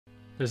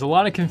There's a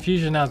lot of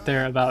confusion out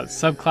there about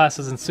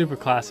subclasses and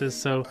superclasses,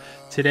 so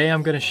today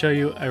I'm going to show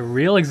you a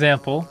real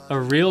example, a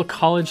real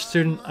college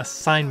student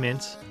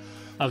assignment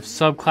of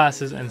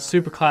subclasses and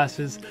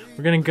superclasses.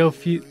 We're going to go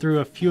through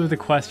a few of the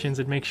questions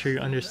and make sure you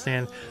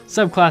understand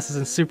subclasses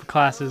and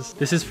superclasses.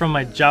 This is from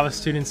my Java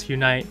Students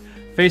Unite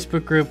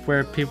Facebook group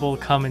where people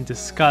come and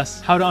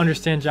discuss how to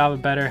understand Java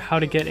better, how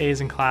to get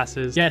A's in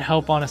classes, get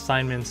help on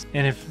assignments.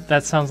 And if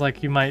that sounds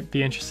like you might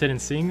be interested in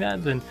seeing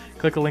that, then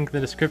click a link in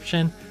the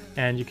description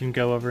and you can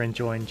go over and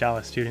join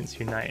Java Students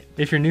Unite.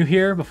 If you're new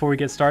here, before we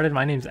get started,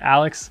 my name's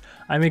Alex.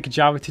 I make a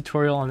Java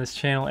tutorial on this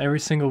channel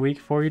every single week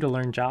for you to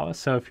learn Java.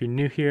 So if you're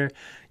new here,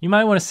 you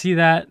might want to see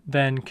that,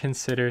 then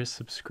consider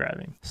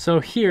subscribing.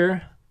 So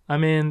here,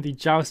 I'm in the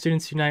Java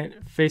Students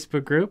Unite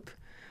Facebook group.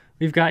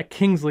 We've got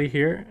Kingsley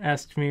here,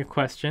 asked me a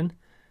question,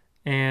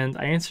 and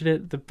I answered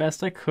it the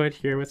best I could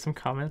here with some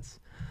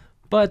comments.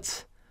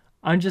 But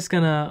I'm just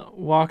gonna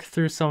walk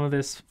through some of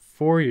this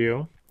for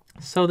you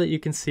so that you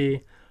can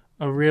see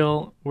a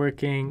real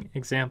working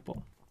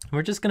example.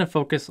 We're just going to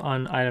focus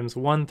on items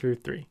 1 through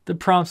 3. The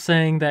prompt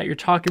saying that you're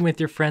talking with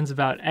your friends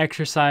about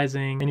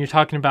exercising and you're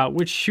talking about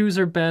which shoes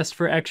are best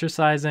for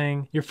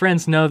exercising. Your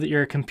friends know that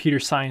you're a computer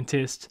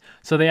scientist,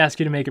 so they ask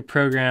you to make a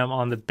program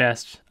on the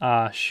best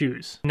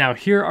shoes. Now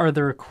here are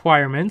the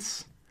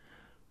requirements.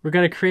 We're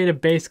going to create a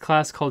base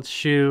class called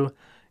shoe.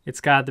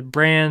 It's got the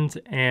brand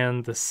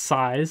and the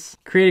size.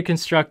 Create a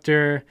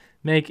constructor,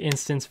 make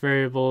instance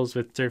variables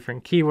with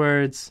different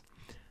keywords.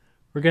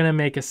 We're going to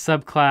make a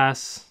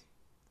subclass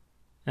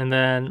and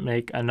then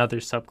make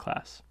another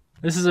subclass.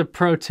 This is a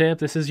pro tip.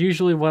 This is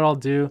usually what I'll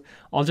do.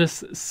 I'll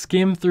just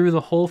skim through the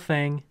whole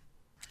thing.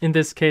 In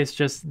this case,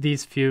 just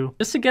these few,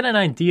 just to get an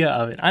idea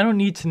of it. I don't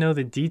need to know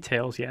the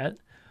details yet.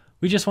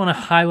 We just want a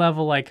high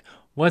level, like,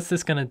 what's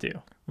this going to do?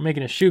 We're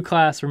making a shoe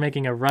class, we're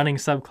making a running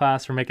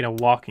subclass, we're making a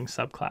walking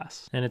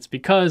subclass. And it's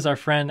because our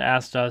friend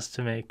asked us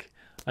to make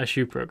a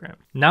shoe program.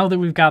 Now that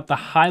we've got the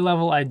high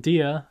level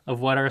idea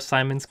of what our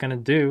assignment's going to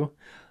do,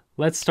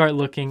 let's start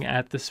looking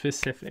at the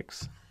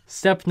specifics.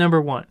 Step number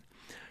 1,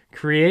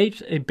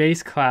 create a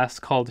base class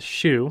called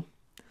shoe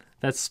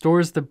that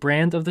stores the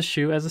brand of the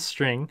shoe as a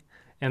string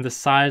and the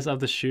size of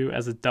the shoe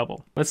as a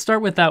double. Let's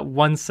start with that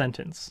one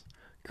sentence.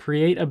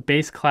 Create a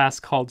base class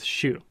called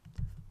shoe.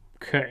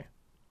 Okay.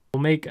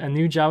 We'll make a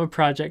new Java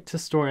project to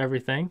store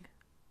everything.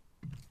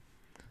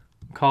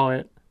 Call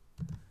it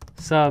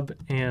sub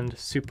and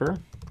super.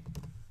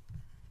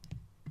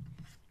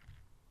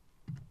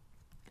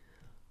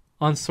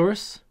 On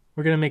source,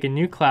 we're going to make a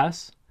new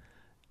class,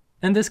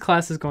 and this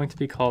class is going to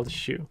be called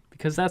shoe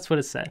because that's what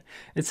it said.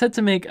 It said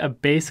to make a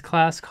base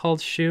class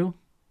called shoe,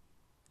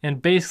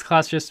 and base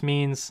class just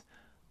means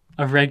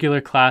a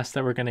regular class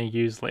that we're going to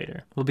use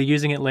later. We'll be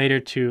using it later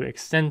to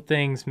extend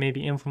things,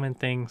 maybe implement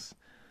things,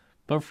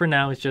 but for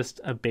now it's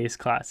just a base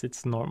class.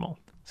 It's normal.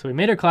 So we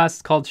made our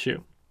class called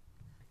shoe.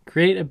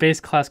 Create a base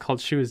class called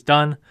shoe is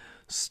done.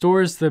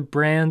 Stores the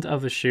brand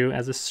of the shoe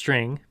as a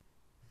string.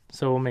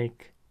 So we'll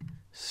make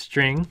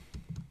string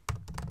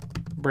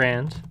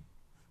brand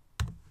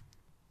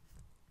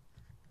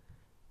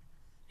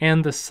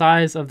and the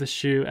size of the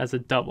shoe as a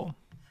double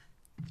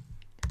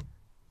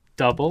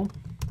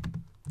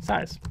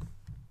size.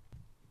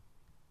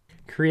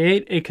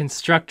 Create a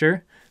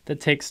constructor that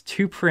takes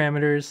 2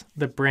 parameters,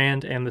 the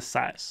brand and the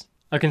size.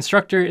 A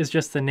constructor is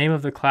just the name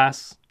of the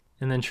class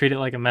and then treat it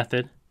like a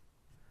method.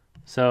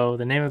 So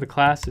the name of the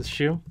class is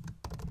shoe,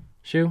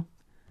 and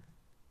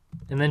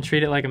then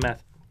treat it like a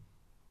method.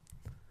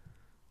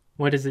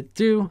 What does it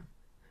do?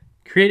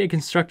 Create a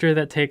constructor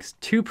that takes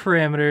 2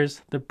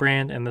 parameters, the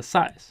brand and the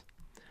size.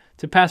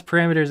 To pass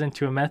parameters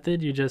into a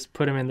method, you just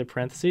put them in the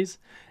parentheses,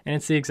 and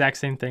it's the exact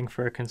same thing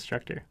for a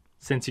constructor,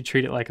 since you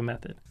treat it like a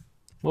method.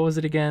 What was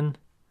it again?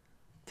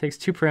 It takes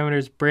 2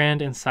 parameters,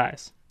 brand and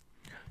size.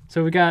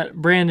 So we got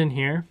brand in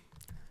here.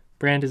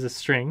 Brand is a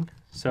string,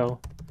 so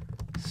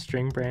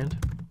string brand.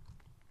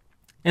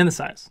 And the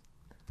size,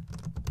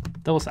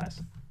 double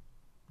size.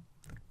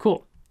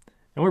 Cool.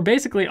 And we're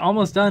basically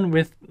almost done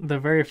with the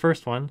very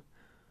first one,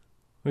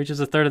 which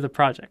is a third of the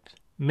project.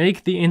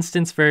 Make the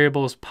instance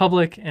variables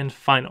public and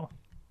final.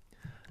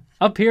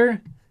 Up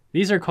here,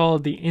 these are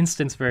called the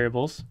instance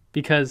variables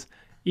because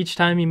each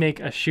time you make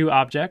a shoe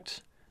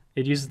object,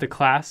 it uses the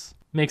class,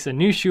 makes a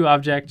new shoe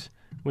object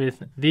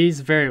with these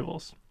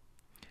variables.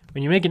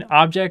 When you make an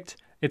object,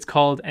 it's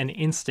called an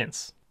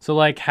instance. So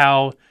like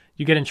how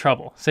you get in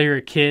trouble. Say you're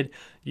a kid,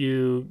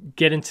 you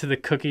get into the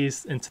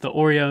cookies, into the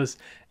Oreos,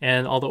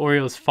 and all the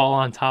Oreos fall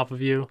on top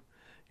of you.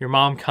 Your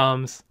mom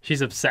comes,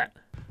 she's upset.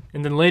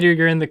 And then later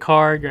you're in the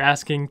car, you're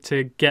asking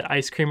to get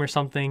ice cream or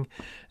something,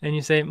 and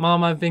you say,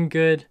 "Mom, I've been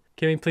good.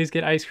 Can we please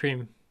get ice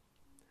cream?"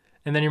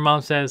 And then your mom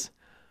says,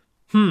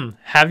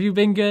 have you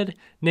been good?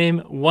 Name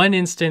one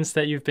instance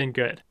that you've been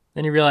good.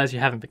 Then you realize you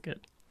haven't been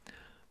good.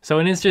 So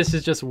an instance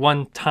is just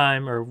one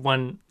time or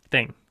one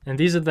thing. And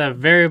these are the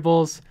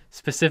variables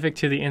specific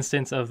to the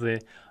instance of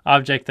the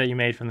object that you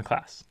made from the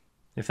class,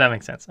 if that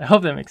makes sense. I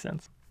hope that makes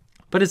sense.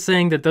 But it's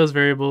saying that those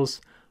variables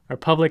are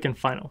public and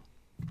final.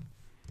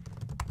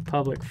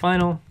 Public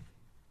final.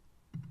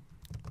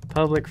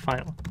 public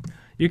final.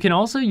 You can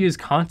also use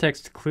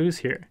context clues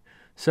here.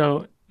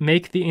 So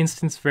make the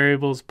instance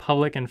variables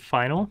public and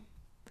final.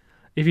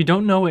 If you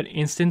don't know what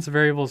instance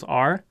variables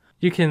are,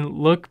 you can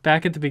look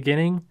back at the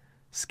beginning,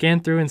 scan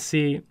through and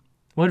see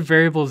what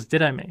variables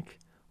did I make.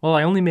 Well,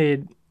 I only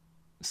made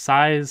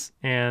size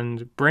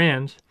and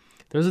brand.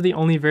 Those are the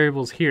only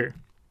variables here.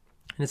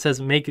 And it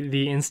says make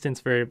the instance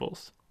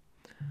variables.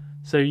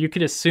 So you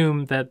could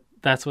assume that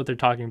that's what they're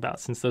talking about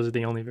since those are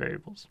the only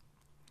variables.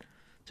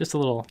 Just a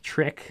little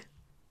trick.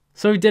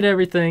 So we did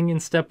everything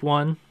in step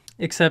 1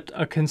 except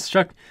a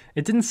construct.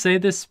 It didn't say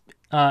this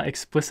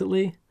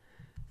explicitly,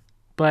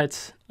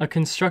 but a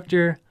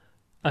constructor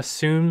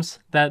assumes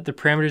that the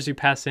parameters you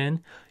pass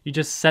in, you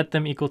just set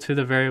them equal to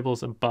the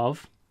variables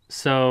above.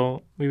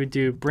 So we would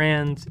do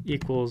brand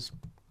equals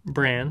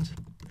brand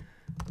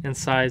and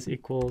size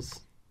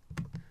equals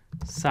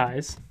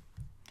size.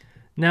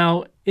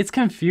 Now it's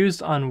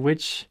confused on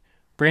which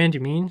brand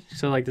you mean.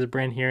 So like there's a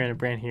brand here and a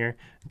brand here.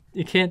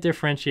 You can't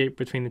differentiate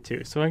between the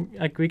two. So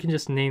like we can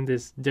just name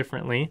this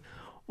differently,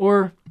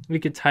 or we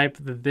could type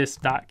the this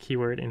dot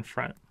keyword in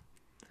front.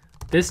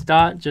 This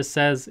dot just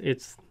says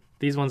it's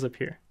these ones up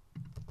here.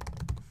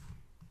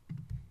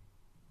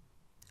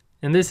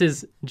 And this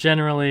is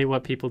generally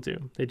what people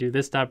do. They do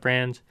this dot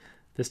brand,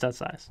 this dot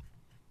size.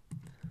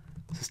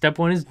 So step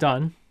 1 is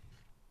done.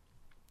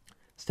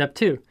 Step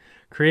 2,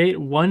 create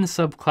one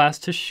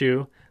subclass to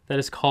shoe that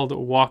is called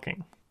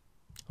walking.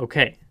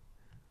 Okay,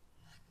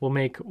 we'll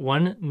make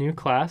one new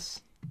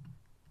class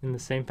in the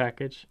same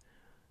package.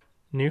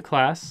 New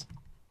class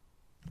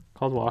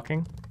called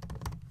walking.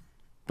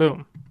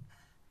 Boom.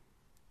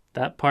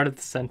 That part of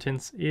the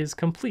sentence is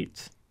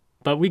complete.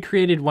 But we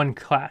created one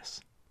class.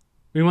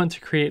 We want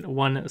to create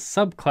one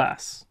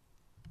subclass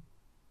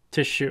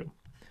to shoe.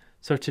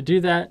 So to do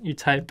that, you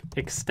type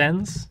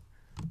extends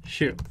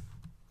shoe.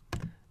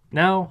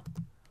 Now,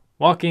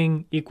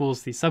 walking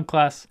equals the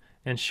subclass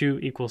and shoe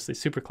equals the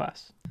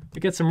superclass.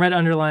 We get some red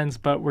underlines,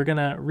 but we're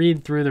gonna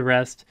read through the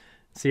rest,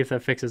 see if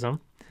that fixes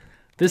them.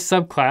 This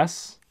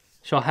subclass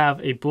shall have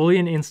a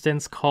Boolean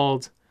instance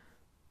called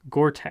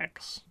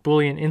Gore-Tex.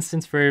 Boolean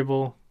instance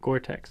variable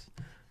Gore-Tex.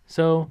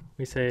 So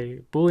we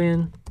say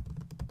Boolean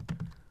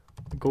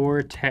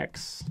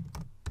Gore-Tex.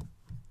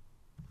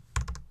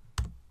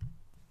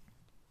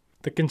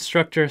 The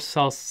constructor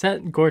shall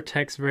set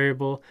Gore-Tex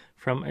variable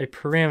from a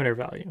parameter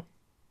value.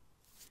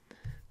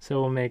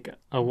 So we'll make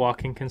a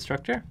walking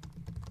constructor.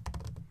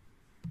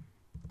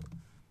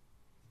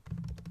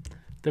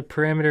 The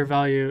parameter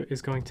value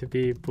is going to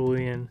be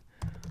Boolean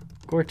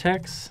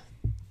Gore-Tex.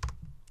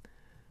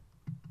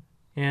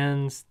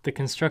 And the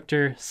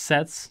constructor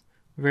sets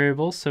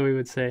variables. So we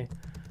would say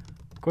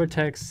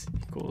Gore-Tex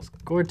equals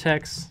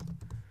Gore-Tex.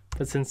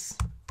 But since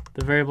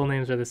the variable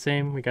names are the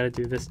same, we got to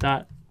do this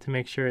dot to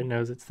make sure it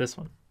knows it's this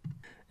one.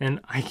 And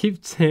I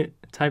keep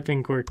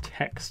typing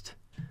Gore-Text.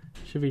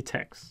 Should be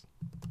text.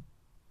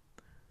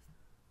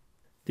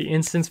 The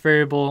instance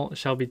variable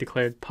shall be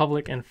declared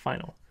public and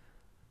final,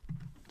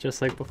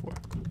 just like before.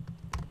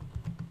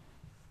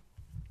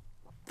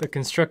 The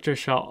constructor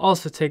shall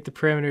also take the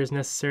parameters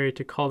necessary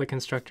to call the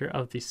constructor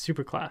of the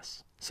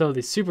superclass. So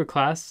the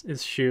superclass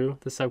is shoe,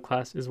 the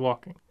subclass is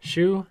walking.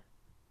 Shoe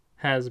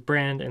has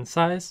brand and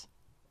size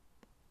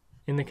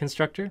in the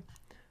constructor.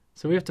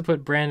 So we have to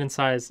put brand and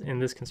size in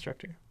this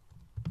constructor.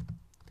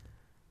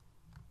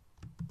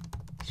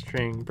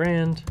 String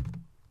brand,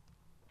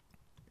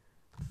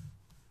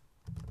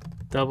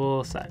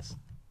 double size.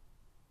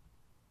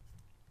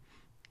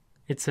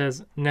 It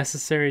says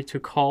necessary to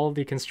call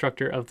the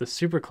constructor of the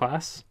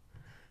superclass.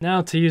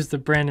 Now to use the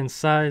brand and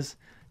size,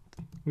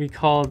 we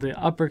call the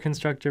upper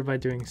constructor by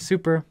doing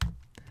super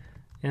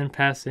and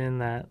pass in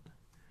that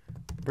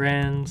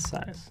brand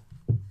size.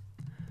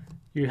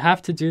 You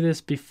have to do this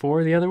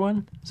before the other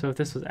one. So if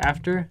this was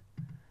after,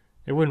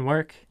 it wouldn't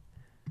work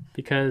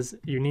because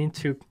you need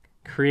to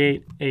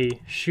create a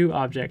shoe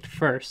object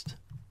first.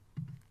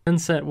 Then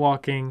set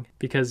walking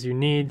because you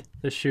need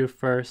the shoe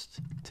first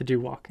to do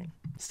walking.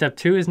 Step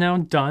 2 is now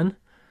done.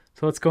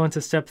 So let's go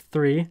into step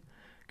 3.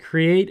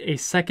 Create a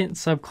second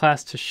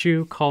subclass to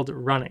shoe called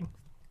running.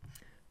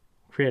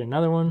 Create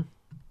another one.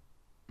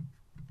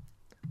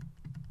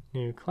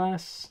 New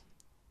class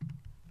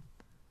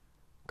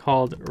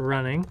called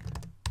running.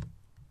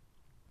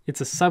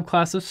 It's a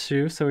subclass of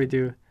shoe, so we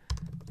do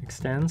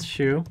extends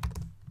shoe.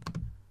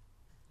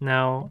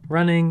 Now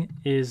running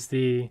is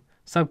the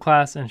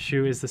subclass and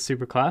shoe is the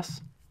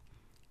superclass.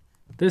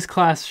 This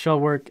class shall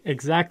work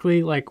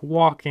exactly like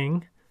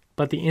walking,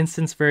 but the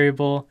instance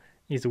variable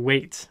is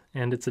weight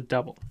and it's a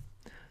double.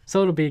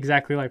 So it'll be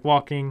exactly like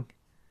walking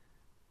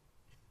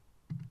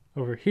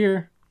over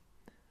here,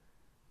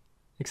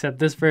 except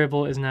this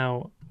variable is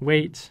now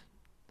weight,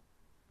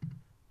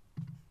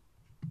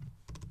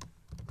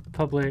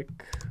 public,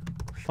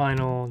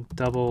 final,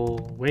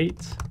 double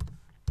weight.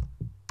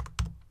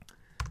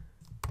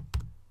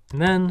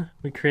 And then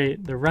we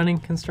create the running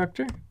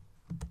constructor.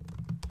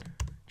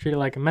 Treat it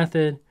like a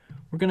method.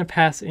 We're going to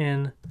pass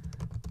in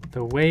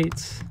the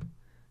weight,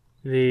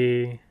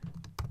 the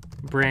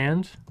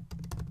brand,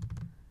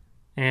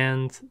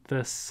 and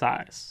the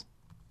size.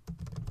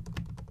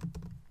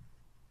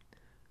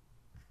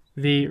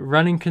 The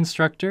running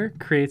constructor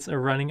creates a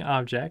running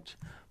object,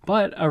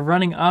 but a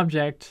running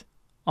object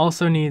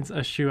also needs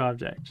a shoe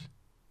object.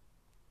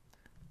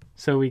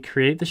 So we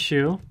create the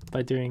shoe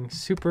by doing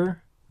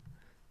super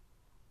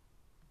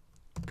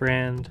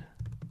brand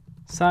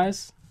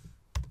size.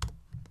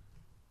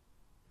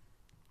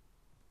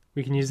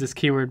 We can use this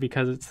keyword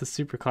because it's the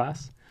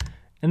superclass.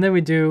 And then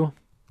we do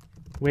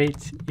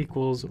weight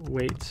equals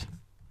weight.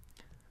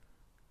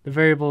 The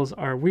variables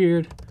are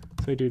weird,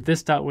 so we do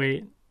this dot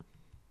weight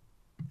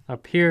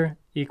up here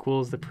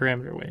equals the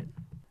parameter weight.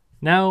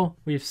 Now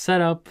we've set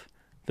up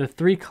the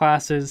 3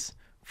 classes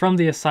from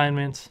the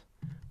assignment.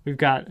 We've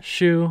got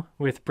shoe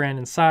with brand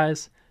and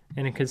size,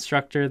 and a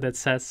constructor that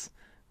sets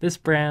this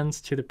brand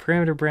to the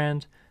parameter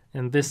brand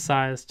and this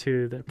size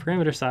to the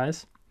parameter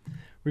size.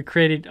 We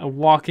created a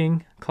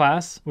walking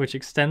class which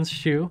extends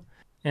shoe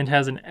and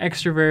has an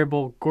extra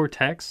variable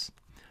Gore-Tex.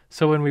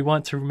 So when we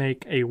want to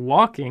make a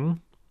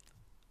walking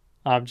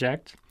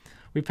object,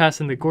 we pass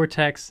in the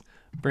Gore-Tex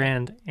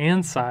brand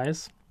and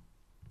size.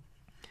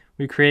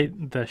 We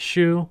create the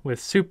shoe with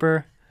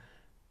super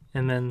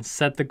and then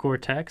set the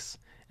Gore-Tex.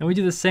 And we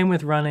do the same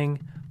with running,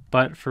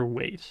 but for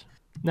weight.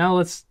 Now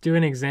let's do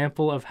an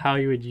example of how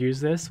you would use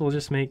this. We'll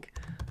just make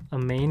a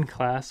main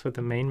class with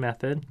a main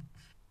method.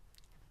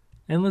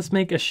 And let's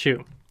make a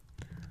shoe.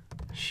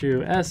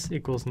 Shoe s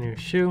equals new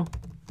shoe.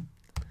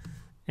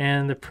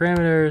 And the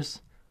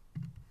parameters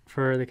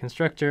for the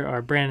constructor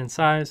are brand and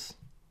size.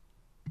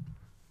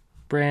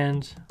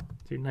 Brand,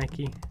 do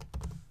Nike,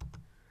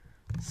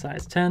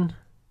 size 10.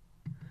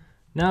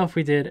 Now if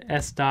we did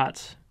s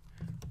dot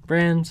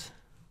brand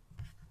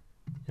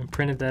and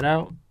printed that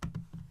out,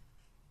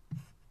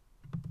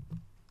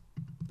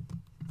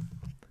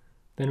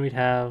 then we'd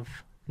have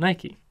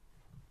Nike.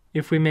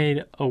 If we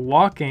made a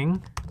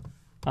walking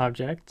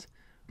object,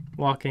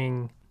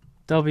 walking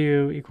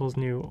w equals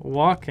new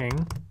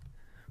walking,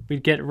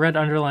 we'd get red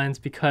underlines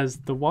because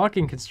the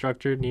walking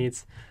constructor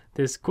needs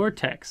this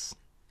Gore-Tex,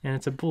 and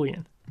it's a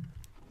Boolean.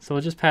 So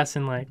we'll just pass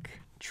in like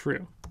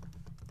true.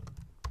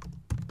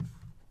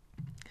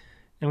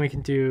 And we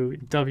can do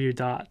w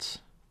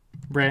dot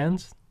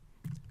brand,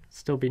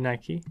 still be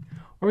Nike,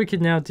 or we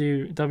could now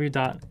do w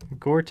dot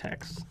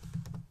Gore-Tex.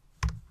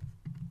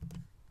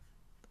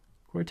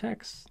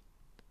 Gore-Tex.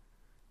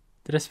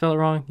 Did I spell it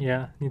wrong?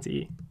 Yeah, it needs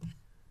E.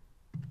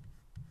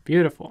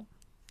 Beautiful.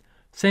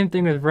 Same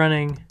thing with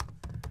running.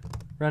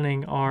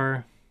 Running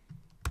R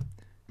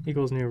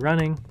equals new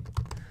running,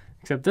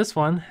 except this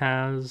one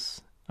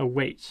has a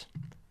weight,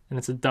 and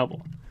it's a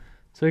double.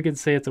 So we could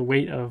say it's a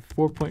weight of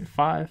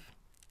 4.5.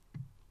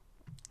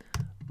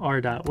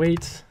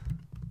 R.weight,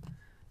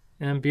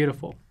 and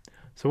beautiful.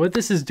 So what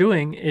this is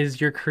doing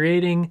is you're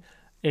creating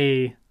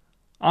a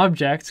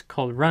object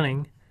called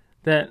running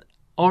that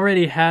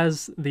already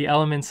has the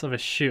elements of a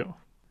shoe.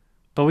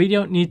 But we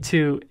don't need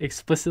to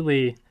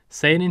explicitly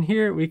say it in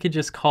here. We could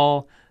just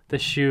call the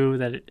shoe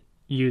that it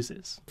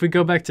uses. If we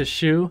go back to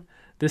shoe,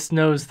 this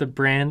knows the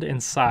brand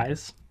and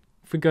size.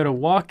 If we go to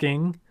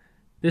walking,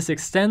 this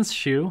extends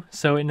shoe,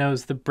 so it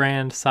knows the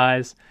brand,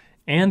 size,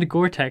 and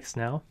Gore-Tex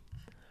now.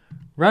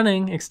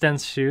 Running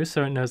extends shoe,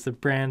 so it knows the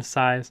brand,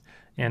 size,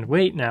 and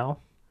weight now.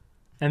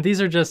 And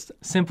these are just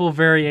simple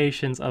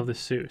variations of the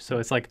shoe. So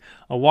it's like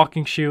a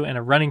walking shoe and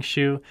a running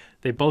shoe.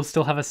 They both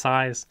still have a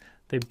size.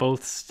 They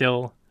both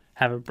still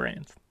have a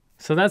brand.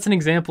 So that's an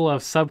example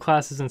of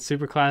subclasses and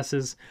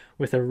superclasses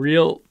with a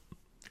real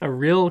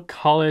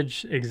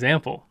college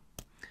example.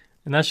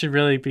 And that should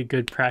really be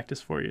good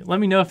practice for you. Let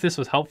me know if this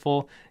was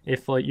helpful,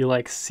 if you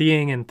like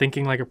seeing and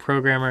thinking like a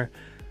programmer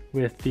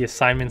with the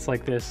assignments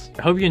like this.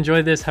 I hope you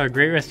enjoyed this. Have a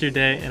great rest of your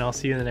day, and I'll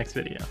see you in the next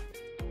video.